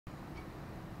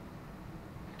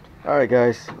Alright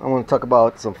guys, I want to talk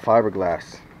about some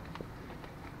fiberglass.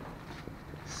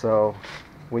 So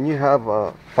when you have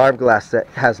a fiberglass that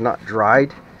has not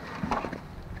dried,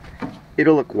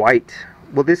 it'll look white.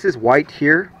 Well, this is white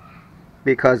here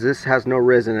because this has no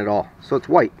resin at all, so it's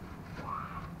white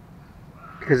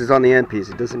because it's on the end piece.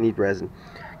 It doesn't need resin.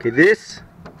 Okay, this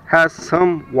has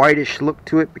some whitish look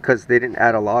to it because they didn't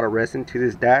add a lot of resin to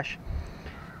this dash.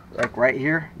 Like right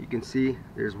here, you can see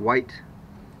there's white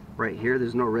right here.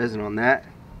 There's no resin on that.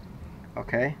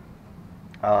 Okay,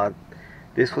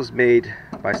 this was made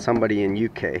by somebody in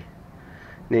UK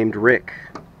named Rick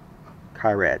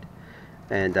Kyrad,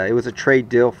 and it was a trade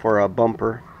deal for a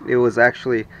bumper. It was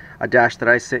actually a dash that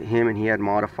I sent him, and he had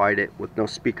modified it with no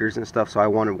speakers and stuff, so I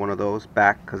wanted one of those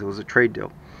back because it was a trade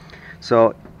deal.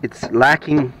 So it's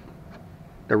lacking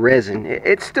the resin.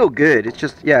 It's still good, it's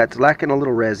just, yeah, it's lacking a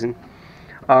little resin.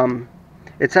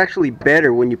 It's actually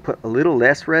better when you put a little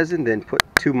less resin than put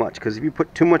too much, because if you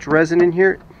put too much resin in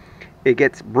here, it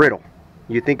gets brittle.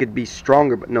 You think it'd be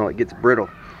stronger, but no, it gets brittle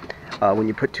when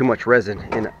you put too much resin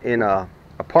in a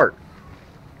part.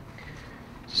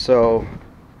 So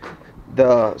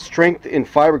the strength in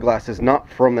fiberglass is not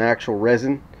from the actual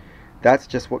resin. That's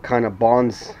just what kind of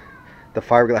bonds the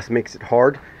fiberglass, makes it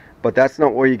hard, but that's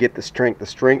not where you get the strength. The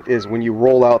strength is when you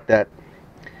roll out that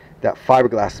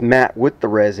fiberglass mat with the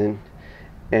resin,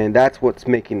 and that's what's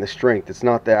making the strength. It's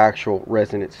not the actual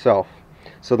resin itself.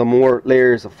 So the more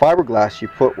layers of fiberglass you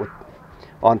put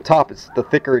on top, it's the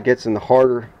thicker it gets, and the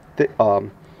harder,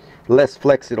 less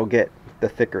flex it'll get, the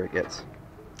thicker it gets.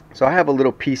 So I have a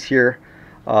little piece here,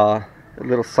 a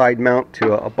little side mount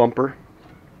to a bumper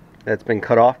that's been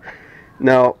cut off.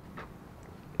 Now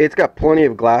it's got plenty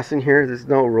of glass in here. There's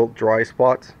no real dry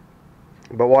spots,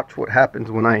 but watch what happens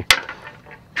when I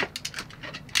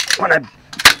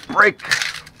break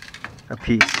a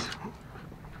piece.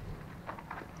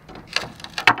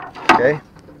 Okay,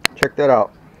 check that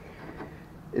out.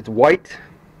 It's white,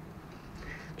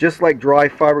 just like dry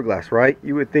fiberglass, right?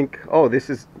 You would think, oh, this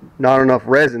is not enough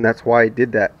resin, that's why I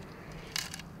did that.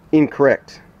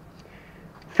 Incorrect.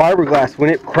 Fiberglass, when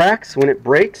it cracks, when it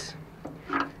breaks,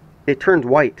 it turns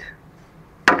white.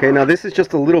 Okay, now this is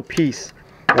just a little piece.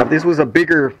 Now if this was a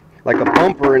bigger, like a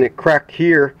bumper, and it cracked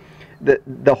here,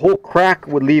 the whole crack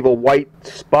would leave a white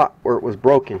spot where it was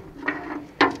broken.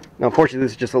 Now unfortunately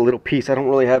this is just a little piece. I don't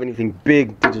really have anything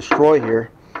big to destroy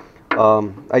here.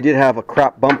 I did have a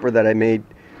crap bumper that I made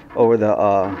over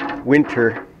the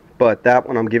winter, but that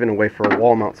one I'm giving away for a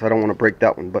wall mount, so I don't want to break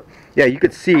that one. But yeah, you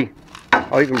could see,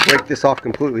 I'll even break this off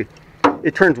completely.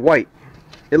 It turns white.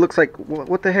 It looks like,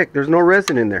 what the heck, there's no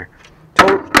resin in there.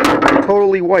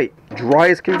 Totally white, dry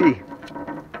as can be.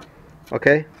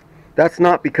 Okay, that's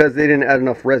not because they didn't add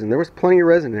enough resin. There was plenty of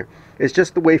resin there. It's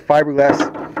just the way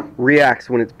fiberglass reacts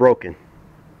when it's broken.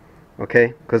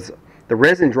 Okay, because the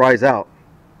resin dries out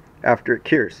after it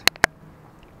cures.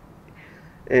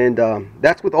 And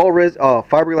that's with all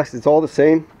fiberglass. It's all the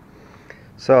same.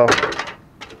 So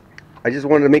I just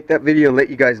wanted to make that video and let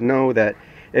you guys know that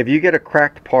if you get a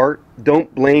cracked part,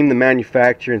 don't blame the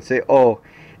manufacturer and say, oh,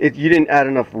 you didn't add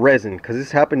enough resin, because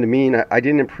this happened to me and I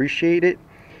didn't appreciate it.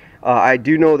 I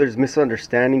do know there's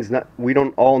misunderstandings. We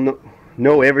don't all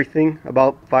know everything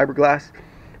about fiberglass,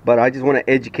 but I just want to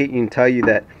educate you and tell you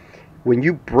that when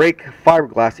you break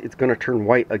fiberglass, it's going to turn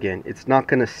white again. It's not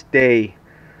going to stay,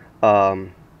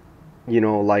 you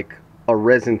know, like a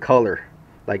resin color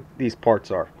like these parts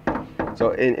are.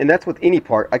 So, and that's with any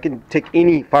part. I can take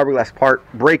any fiberglass part,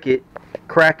 break it,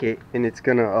 crack it, and it's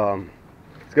gonna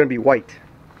be white.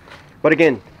 But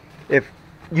again, if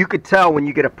you could tell when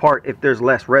you get a part if there's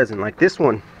less resin. Like this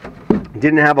one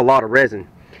didn't have a lot of resin.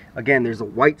 Again, there's a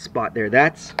white spot there.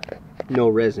 That's no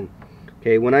resin.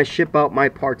 Okay, when I ship out my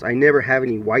parts, I never have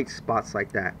any white spots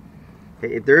like that.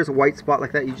 Okay, if there's a white spot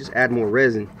like that, you just add more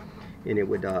resin and it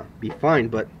would be fine.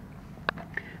 But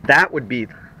that would be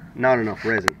not enough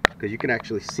resin, because you can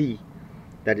actually see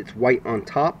that it's white on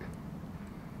top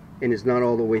and it's not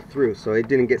all the way through, so it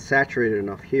didn't get saturated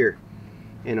enough here.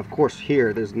 And of course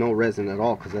here there's no resin at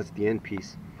all because that's the end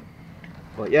piece.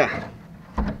 But yeah,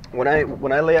 when I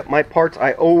lay up my parts,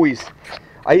 I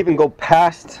even go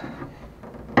past,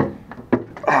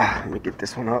 let me get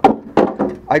this one up.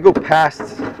 I go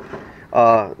past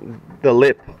the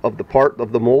lip of the part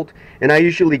of the mold, and I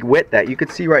usually wet that. You can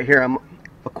see right here I'm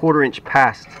a 1/4 inch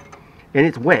past, and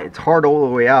it's wet. It's hard all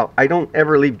the way out. I don't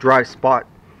ever leave dry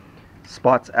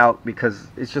spots out because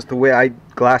it's just the way I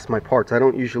glass my parts. I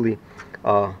don't usually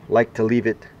like to leave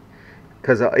it,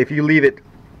 because if you leave it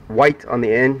white on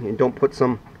the end and don't put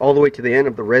some all the way to the end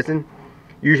of the resin,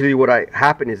 usually what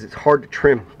happen is it's hard to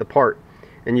trim the part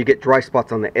and you get dry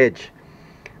spots on the edge.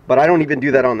 but I don't even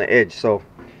do that on the edge. So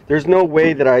there's no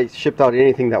way that I shipped out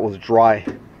anything that was dry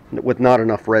with not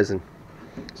enough resin.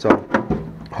 So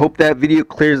hope that video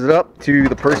clears it up to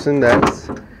the person that's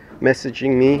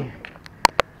messaging me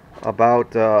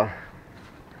about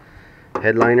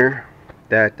headliner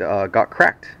that got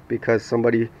cracked because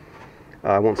somebody,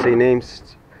 I won't say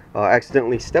names,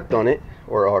 accidentally stepped on it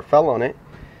or fell on it.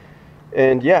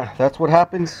 And yeah, that's what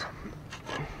happens.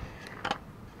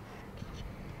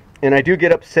 And I do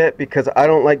get upset because I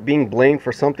don't like being blamed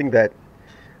for something that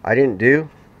I didn't do.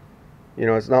 You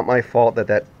know, it's not my fault that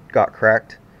that got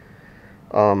cracked.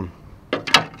 Again,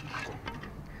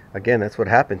 that's what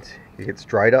happens. It gets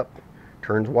dried up,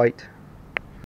 turns white.